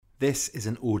This is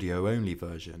an audio-only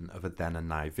version of a Then and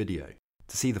Now video.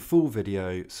 To see the full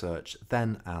video, search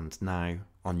Then and Now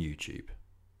on YouTube.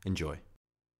 Enjoy.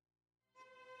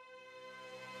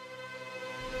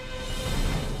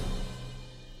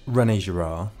 René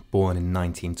Girard, born in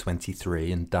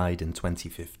 1923 and died in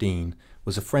 2015,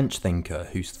 was a French thinker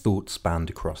whose thought spanned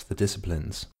across the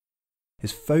disciplines.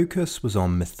 His focus was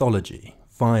on mythology,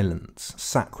 violence,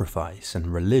 sacrifice, and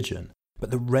religion, but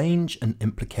the range and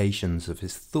implications of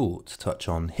his thought touch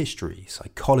on history,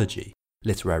 psychology,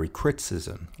 literary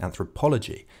criticism,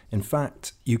 anthropology. In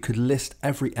fact, you could list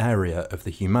every area of the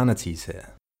humanities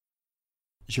here.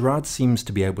 Girard seems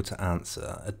to be able to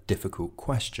answer a difficult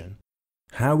question.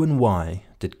 How and why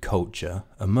did culture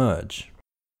emerge?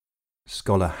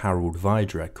 Scholar Harold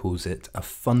Weidner calls it a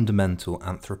fundamental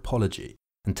anthropology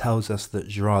and tells us that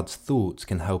Girard's thoughts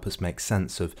can help us make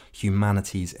sense of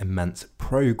humanity's immense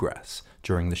progress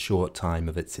during the short time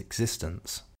of its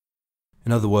existence.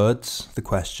 In other words, the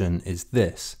question is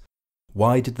this: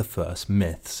 why did the first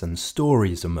myths and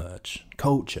stories emerge,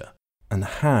 culture, and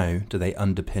how do they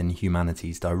underpin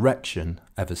humanity's direction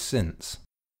ever since?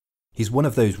 He's one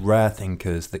of those rare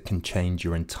thinkers that can change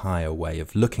your entire way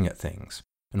of looking at things,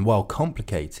 and while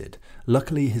complicated,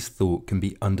 luckily his thought can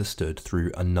be understood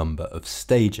through a number of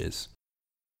stages: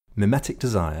 mimetic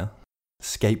desire,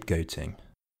 scapegoating,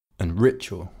 and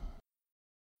ritual.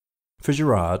 For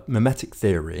Girard, mimetic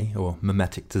theory, or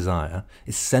mimetic desire,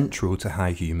 is central to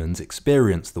how humans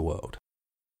experience the world.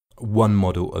 One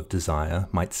model of desire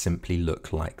might simply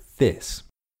look like this.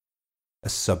 A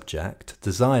subject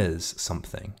desires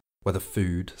something, whether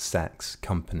food, sex,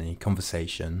 company,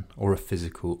 conversation, or a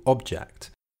physical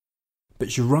object. But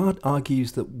Girard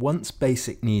argues that once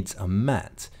basic needs are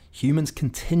met, humans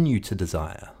continue to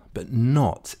desire, but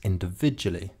not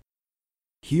individually.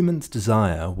 Humans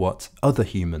desire what other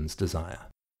humans desire.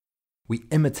 We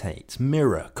imitate,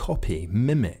 mirror, copy,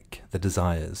 mimic the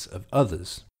desires of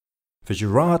others. For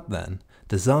Girard, then,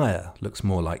 desire looks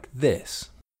more like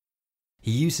this. He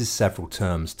uses several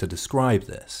terms to describe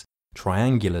this: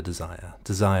 triangular desire,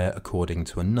 desire according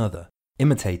to another,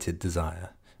 imitated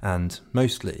desire, and,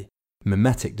 mostly,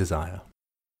 mimetic desire.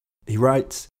 He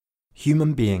writes,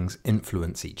 "Human beings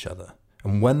influence each other,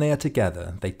 and when they are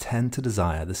together, they tend to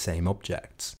desire the same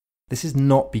objects. This is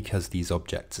not because these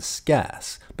objects are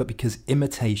scarce, but because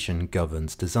imitation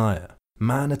governs desire.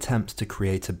 Man attempts to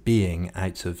create a being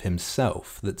out of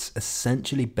himself that's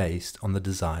essentially based on the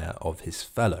desire of his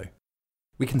fellow."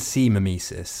 We can see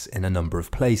mimesis in a number of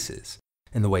places,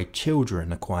 in the way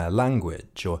children acquire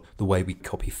language, or the way we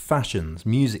copy fashions,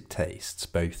 music tastes,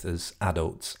 both as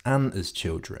adults and as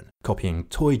children, copying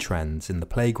toy trends in the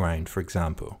playground, for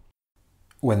example.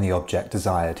 When the object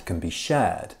desired can be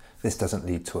shared, this doesn't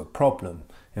lead to a problem.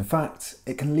 In fact,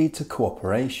 it can lead to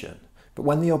cooperation. But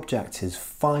when the object is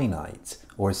finite,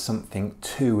 or is something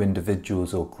two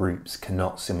individuals or groups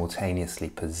cannot simultaneously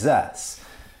possess,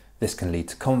 this can lead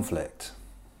to conflict.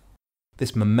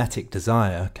 This mimetic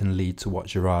desire can lead to what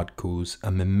Girard calls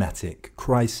a mimetic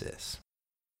crisis.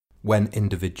 When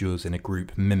individuals in a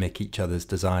group mimic each other's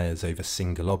desires over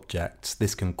single objects,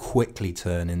 this can quickly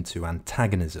turn into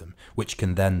antagonism, which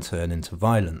can then turn into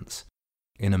violence.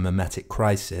 In a mimetic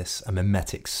crisis, a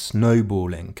mimetic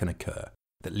snowballing can occur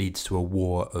that leads to a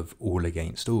war of all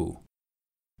against all.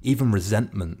 Even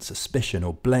resentment, suspicion,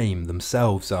 or blame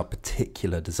themselves are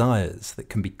particular desires that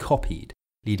can be copied,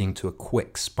 leading to a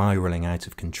quick spiralling out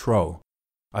of control.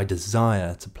 I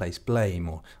desire to place blame,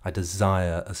 or I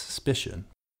desire a suspicion.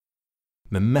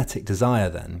 Mimetic desire,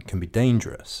 then, can be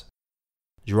dangerous.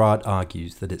 Girard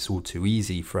argues that it's all too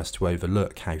easy for us to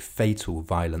overlook how fatal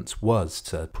violence was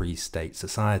to pre-state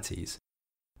societies.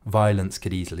 Violence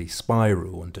could easily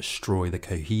spiral and destroy the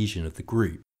cohesion of the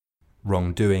group.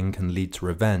 Wrongdoing can lead to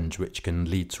revenge, which can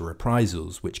lead to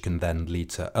reprisals, which can then lead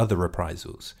to other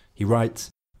reprisals. He writes,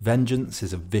 "Vengeance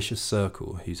is a vicious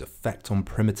circle whose effect on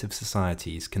primitive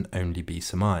societies can only be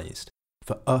surmised.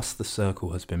 For us, the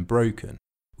circle has been broken.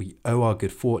 We owe our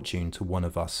good fortune to one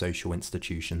of our social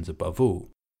institutions above all,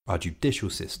 our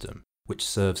judicial system, which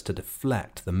serves to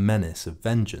deflect the menace of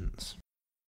vengeance."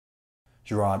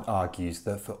 Girard argues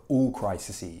that for all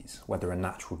crises, whether a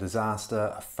natural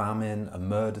disaster, a famine, a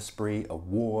murder spree, a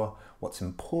war, what's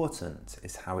important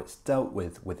is how it's dealt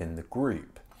with within the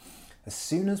group. As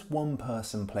soon as one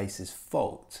person places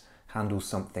fault, handles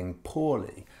something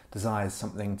poorly, desires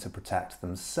something to protect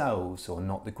themselves or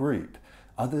not the group,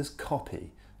 others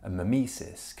copy, and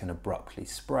mimesis can abruptly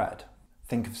spread.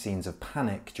 Think of scenes of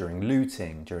panic during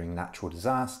looting, during natural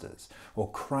disasters,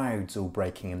 or crowds all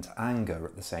breaking into anger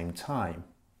at the same time.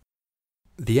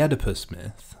 The Oedipus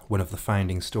myth, one of the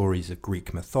founding stories of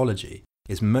Greek mythology,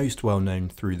 is most well known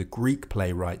through the Greek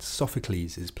playwright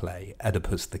Sophocles' play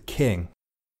Oedipus the King.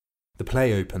 The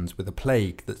play opens with a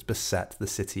plague that's beset the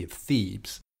city of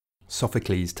Thebes.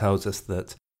 Sophocles tells us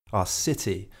that our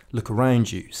city, look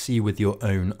around you, see with your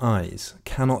own eyes,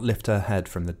 cannot lift her head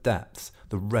from the depths,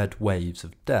 the red waves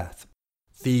of death.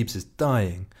 Thebes is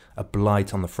dying, a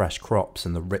blight on the fresh crops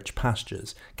and the rich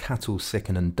pastures, cattle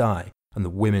sicken and die, and the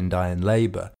women die in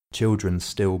labour, children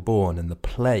stillborn, and the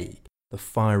plague, the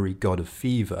fiery god of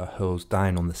fever, hurls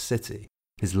down on the city,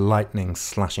 his lightning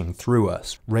slashing through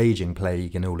us, raging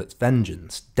plague in all its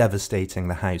vengeance, devastating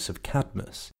the house of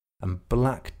Cadmus, and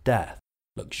black death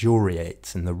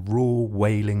luxuriates in the raw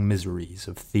wailing miseries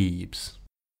of Thebes.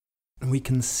 And we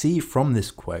can see from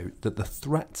this quote that the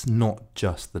threat's not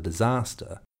just the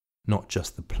disaster, not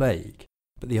just the plague,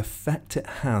 but the effect it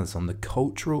has on the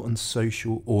cultural and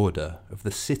social order of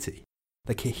the city,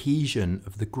 the cohesion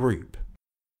of the group.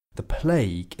 The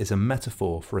plague is a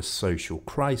metaphor for a social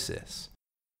crisis.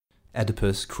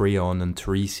 Oedipus, Creon and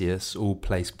Tiresias all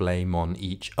place blame on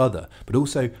each other, but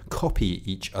also copy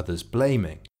each other's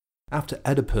blaming. After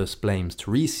Oedipus blames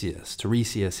Tiresias,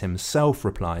 Tiresias himself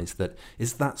replies that,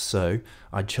 "Is that so?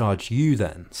 I charge you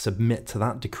then, submit to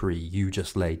that decree you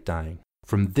just laid down.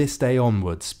 From this day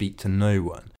onward speak to no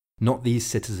one, not these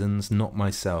citizens, not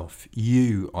myself.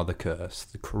 You are the curse,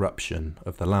 the corruption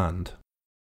of the land."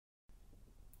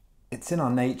 It's in our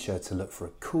nature to look for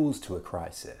a cause to a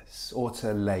crisis, or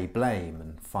to lay blame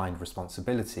and find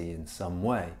responsibility in some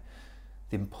way.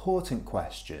 The important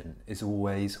question is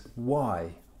always,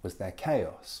 why was there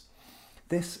chaos?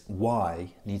 This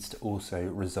why needs to also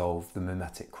resolve the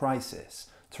mimetic crisis,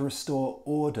 to restore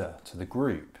order to the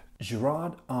group.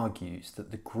 Girard argues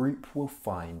that the group will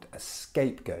find a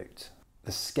scapegoat.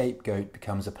 The scapegoat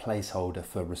becomes a placeholder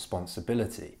for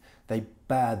responsibility. They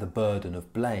bear the burden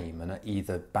of blame and are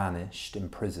either banished,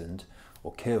 imprisoned,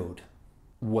 or killed.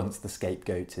 Once the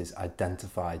scapegoat is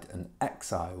identified and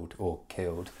exiled or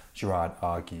killed, Girard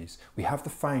argues, we have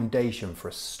the foundation for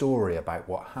a story about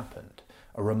what happened,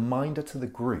 a reminder to the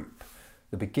group,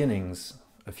 the beginnings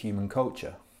of human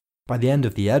culture. By the end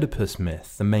of the Oedipus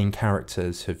myth, the main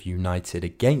characters have united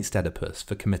against Oedipus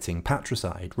for committing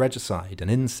patricide, regicide,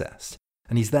 and incest,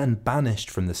 and he's then banished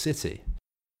from the city.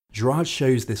 Girard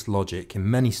shows this logic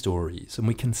in many stories, and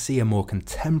we can see a more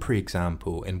contemporary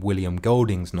example in William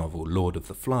Golding's novel Lord of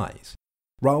the Flies.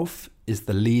 Ralph is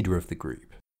the leader of the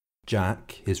group.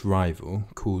 Jack, his rival,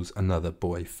 calls another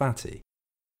boy Fatty.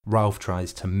 Ralph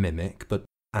tries to mimic but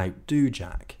outdo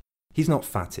Jack. "He's not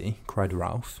Fatty," cried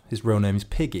Ralph. "His real name's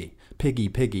Piggy. Piggy,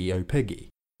 Piggy, oh Piggy."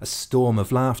 A storm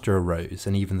of laughter arose,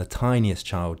 and even the tiniest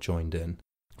child joined in.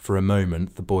 For a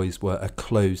moment, the boys were a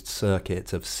closed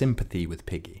circuit of sympathy with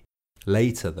Piggy.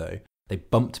 Later, though, they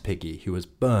bumped Piggy, who was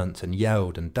burnt and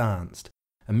yelled and danced.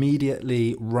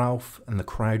 Immediately, Ralph and the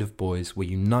crowd of boys were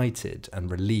united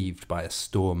and relieved by a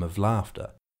storm of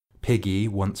laughter. Piggy,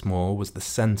 once more, was the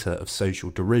centre of social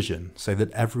derision, so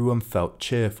that everyone felt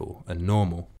cheerful and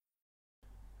normal.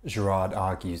 Girard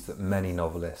argues that many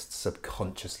novelists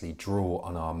subconsciously draw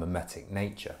on our mimetic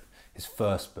nature. His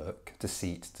first book,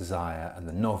 Deceit, Desire and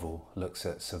the Novel, looks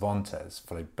at Cervantes,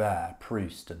 Flaubert,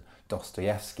 Proust and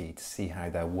Dostoevsky to see how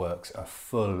their works are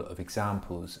full of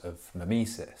examples of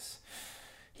mimesis.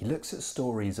 He looks at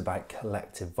stories about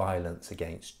collective violence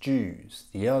against Jews,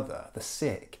 the other, the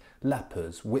sick,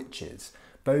 lepers, witches,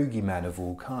 bogeymen of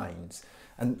all kinds,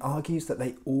 and argues that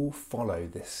they all follow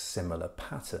this similar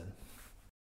pattern.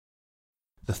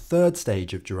 The third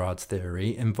stage of Girard's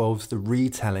theory involves the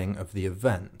retelling of the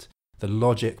event, the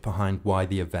logic behind why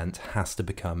the event has to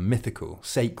become mythical,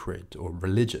 sacred, or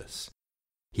religious.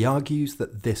 He argues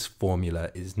that this formula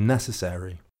is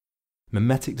necessary.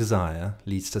 Mimetic desire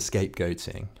leads to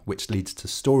scapegoating, which leads to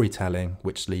storytelling,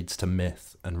 which leads to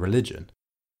myth and religion.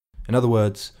 In other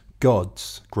words,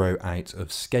 gods grow out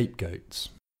of scapegoats.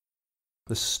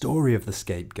 The story of the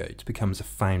scapegoat becomes a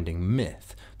founding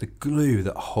myth, the glue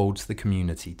that holds the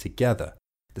community together.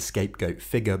 The scapegoat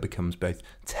figure becomes both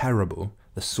terrible,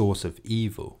 the source of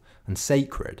evil, and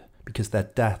sacred, because their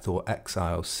death or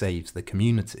exile saves the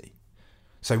community.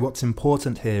 So what's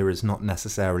important here is not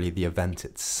necessarily the event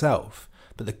itself,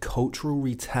 but the cultural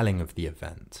retelling of the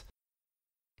event.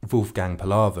 Wolfgang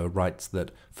Pahlava writes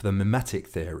that for the mimetic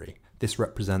theory, this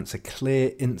represents a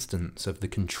clear instance of the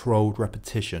controlled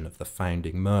repetition of the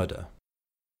founding murder.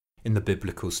 In the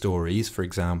biblical stories, for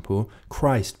example,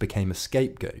 Christ became a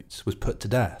scapegoat, was put to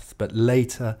death, but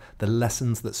later the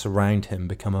lessons that surround him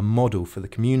become a model for the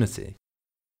community.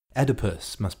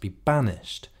 Oedipus must be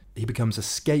banished. He becomes a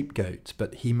scapegoat,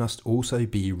 but he must also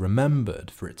be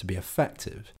remembered for it to be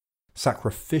effective.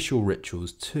 Sacrificial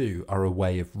rituals, too, are a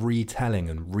way of retelling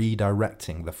and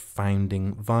redirecting the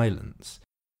founding violence.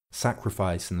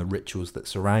 Sacrifice and the rituals that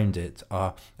surround it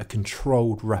are a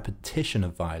controlled repetition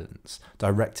of violence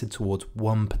directed towards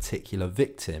one particular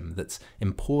victim that's,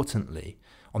 importantly,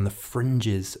 on the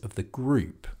fringes of the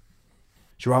group.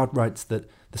 Girard writes that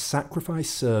the sacrifice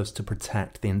serves to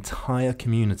protect the entire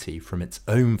community from its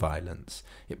own violence.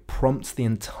 It prompts the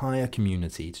entire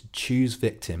community to choose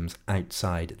victims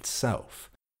outside itself.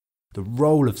 The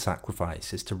role of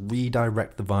sacrifice is to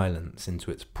redirect the violence into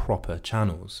its proper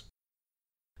channels.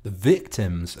 The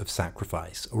victims of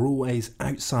sacrifice are always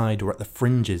outside or at the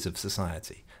fringes of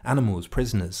society. Animals,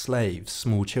 prisoners, slaves,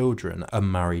 small children,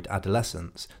 unmarried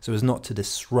adolescents, so as not to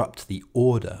disrupt the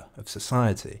order of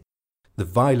society. The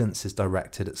violence is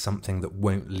directed at something that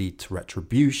won't lead to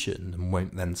retribution and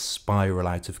won't then spiral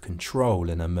out of control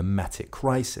in a mimetic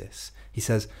crisis. He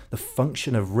says the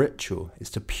function of ritual is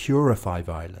to purify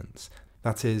violence,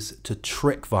 that is, to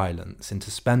trick violence into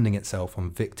spending itself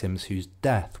on victims whose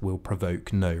death will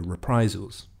provoke no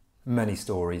reprisals. Many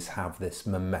stories have this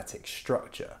mimetic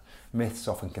structure. Myths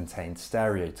often contain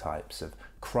stereotypes of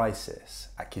crisis,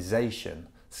 accusation,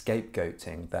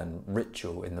 scapegoating, then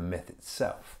ritual in the myth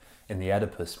itself. In the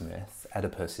Oedipus myth,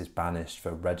 Oedipus is banished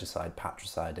for regicide,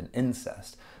 patricide and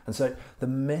incest, and so the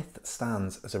myth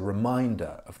stands as a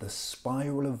reminder of the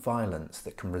spiral of violence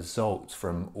that can result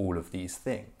from all of these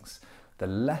things. The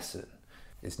lesson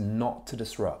is not to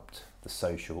disrupt the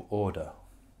social order.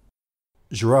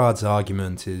 Girard's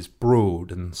argument is broad,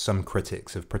 and some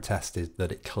critics have protested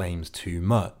that it claims too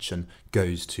much and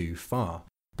goes too far.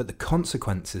 But the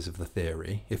consequences of the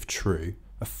theory, if true,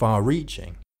 are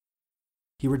far-reaching.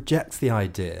 He rejects the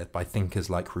idea by thinkers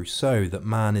like Rousseau that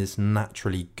man is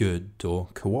naturally good or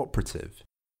cooperative.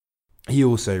 He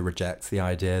also rejects the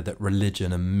idea that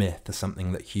religion and myth are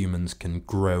something that humans can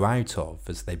grow out of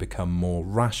as they become more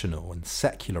rational and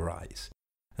secularize.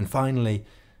 And finally,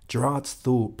 Girard's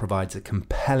thought provides a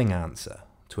compelling answer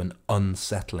to an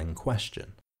unsettling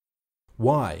question.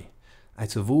 Why,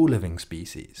 out of all living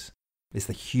species, is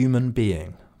the human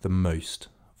being the most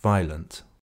violent?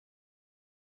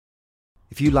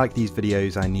 If you like these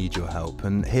videos, I need your help,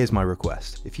 and here's my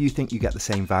request. If you think you get the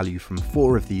same value from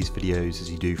 4 of these videos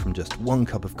as you do from just 1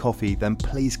 cup of coffee, then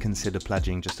please consider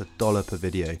pledging just $1 per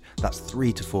video. That's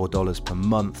 $3 to $4 per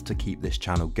month to keep this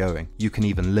channel going. You can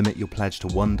even limit your pledge to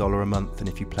 $1 a month, and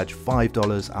if you pledge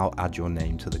 $5, I'll add your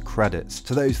name to the credits.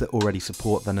 To those that already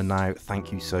support Then and Now,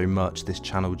 thank you so much. This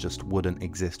channel just wouldn't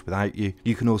exist without you.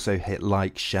 You can also hit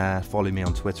like, share, follow me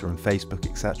on Twitter and Facebook,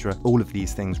 etc. All of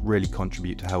these things really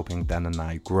contribute to helping Then and Now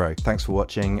grow. Thanks for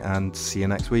watching, and see you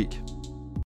next week.